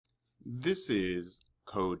This is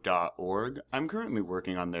code.org. I'm currently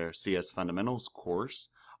working on their CS Fundamentals course.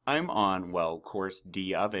 I'm on, well, course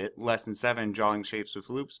D of it, Lesson 7, Drawing Shapes with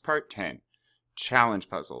Loops, Part 10, Challenge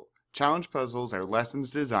Puzzle. Challenge puzzles are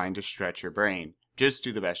lessons designed to stretch your brain. Just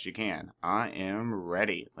do the best you can. I am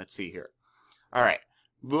ready. Let's see here. Alright,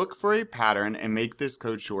 look for a pattern and make this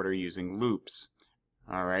code shorter using loops.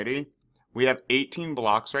 Alrighty, we have 18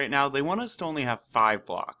 blocks right now. They want us to only have 5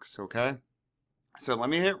 blocks, okay? So let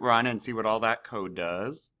me hit run and see what all that code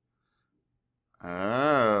does.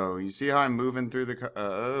 Oh, you see how I'm moving through the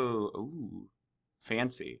ooh,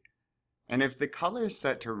 fancy. And if the color is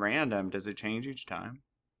set to random, does it change each time?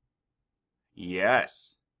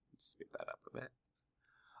 Yes. Let's speed that up a bit.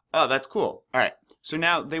 Oh, that's cool. All right. So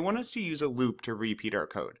now they want us to use a loop to repeat our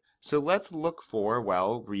code. So let's look for,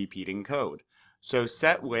 well, repeating code. So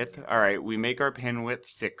set width, all right, we make our pin width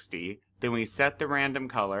 60. Then we set the random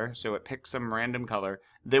color, so it picks some random color.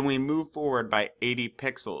 Then we move forward by 80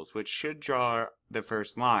 pixels, which should draw the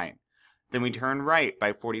first line. Then we turn right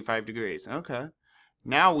by 45 degrees. Okay.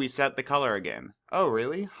 Now we set the color again. Oh,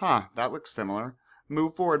 really? Huh, that looks similar.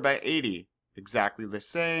 Move forward by 80. Exactly the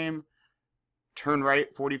same. Turn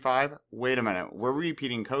right 45. Wait a minute, we're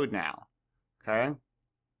repeating code now. Okay?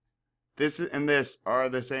 This and this are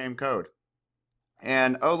the same code.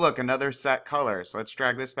 And, oh look, another set color. So let's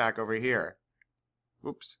drag this back over here.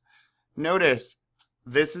 Oops. Notice,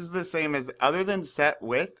 this is the same as, other than set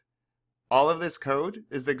width, all of this code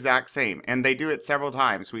is the exact same. And they do it several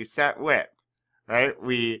times. We set width, right?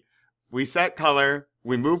 We set color,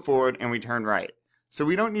 we move forward, and we turn right. So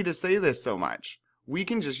we don't need to say this so much. We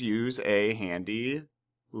can just use a handy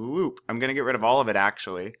loop. I'm going to get rid of all of it,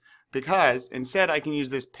 actually, because instead I can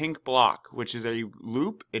use this pink block, which is a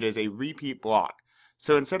loop. It is a repeat block.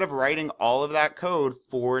 So instead of writing all of that code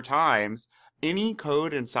 4 times, any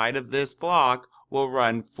code inside of this block will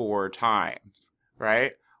run 4 times,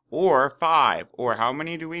 right? Or 5, or how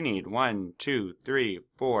many do we need? 1, 2, 3,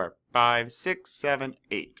 4, 5, 6, 7,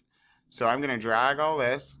 8. So I'm going to drag all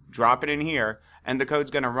this, drop it in here, and the code's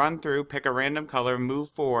going to run through, pick a random color, move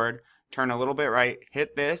forward, turn a little bit right,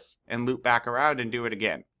 hit this, and loop back around and do it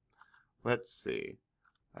again. Let's see.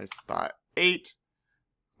 I thought 8.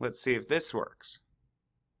 Let's see if this works.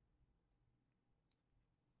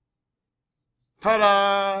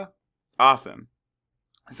 Ta-da! Awesome.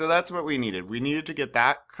 So that's what we needed. We needed to get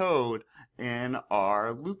that code in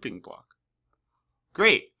our looping block.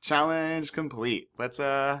 Great. Challenge complete. Let's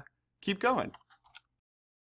keep going.